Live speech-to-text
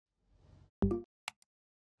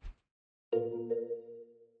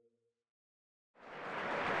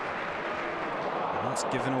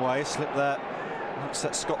It's given away, slip there. Looks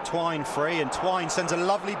at Scott Twine free, and Twine sends a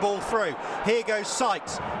lovely ball through. Here goes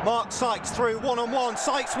Sykes. Mark Sykes through, one-on-one.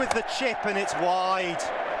 Sykes with the chip, and it's wide.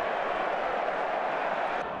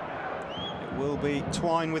 It will be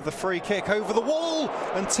Twine with the free kick over the wall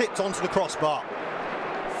and tipped onto the crossbar.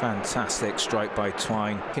 Fantastic strike by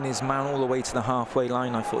Twine. Taking his man all the way to the halfway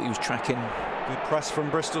line. I thought he was tracking. Good press from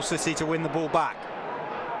Bristol City to win the ball back.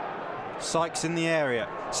 Sykes in the area.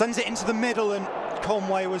 Sends it into the middle, and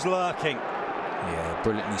Conway was lurking. Yeah,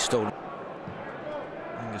 brilliantly stolen.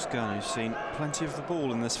 Angus Gunn, who's seen plenty of the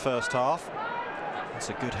ball in this first half. That's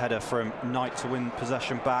a good header from Knight to win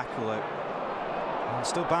possession back, although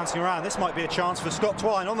still bouncing around. This might be a chance for Scott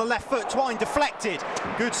Twine on the left foot. Twine deflected.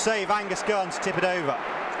 Good save, Angus Gunn, to tip it over.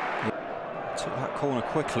 Took that corner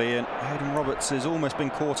quickly, and Haydon Roberts has almost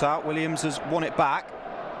been caught out. Williams has won it back.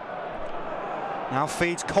 Now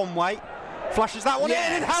feeds Conway. Flashes that one in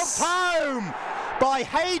and helped home by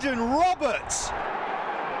Haydon Roberts.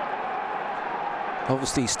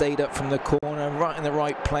 Obviously stayed up from the corner, right in the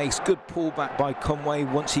right place. Good pullback by Conway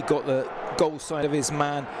once he got the goal side of his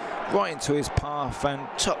man right into his path and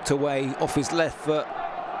tucked away off his left foot.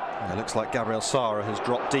 It looks like Gabriel Sara has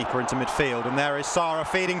dropped deeper into midfield, and there is Sara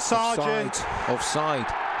feeding Sargent. Offside.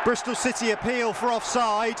 Bristol City appeal for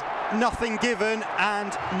offside, nothing given,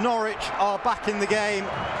 and Norwich are back in the game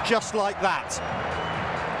just like that.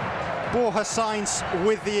 Borja Sainz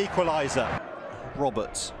with the equaliser.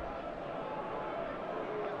 Roberts.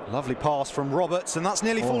 Lovely pass from Roberts, and that's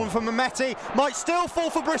nearly fallen for Mehmeti. Might still fall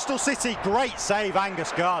for Bristol City. Great save,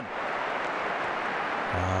 Angus Gunn.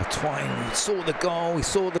 Twine saw the goal, he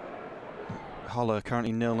saw the... Huller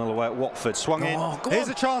currently 0-0 away at Watford. Swung in. Here's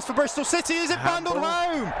a chance for Bristol City. Is it bandled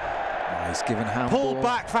home? He's given handball. Pulled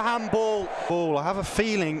back for handball. I have a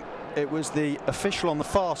feeling it was the official on the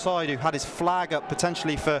far side who had his flag up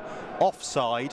potentially for offside.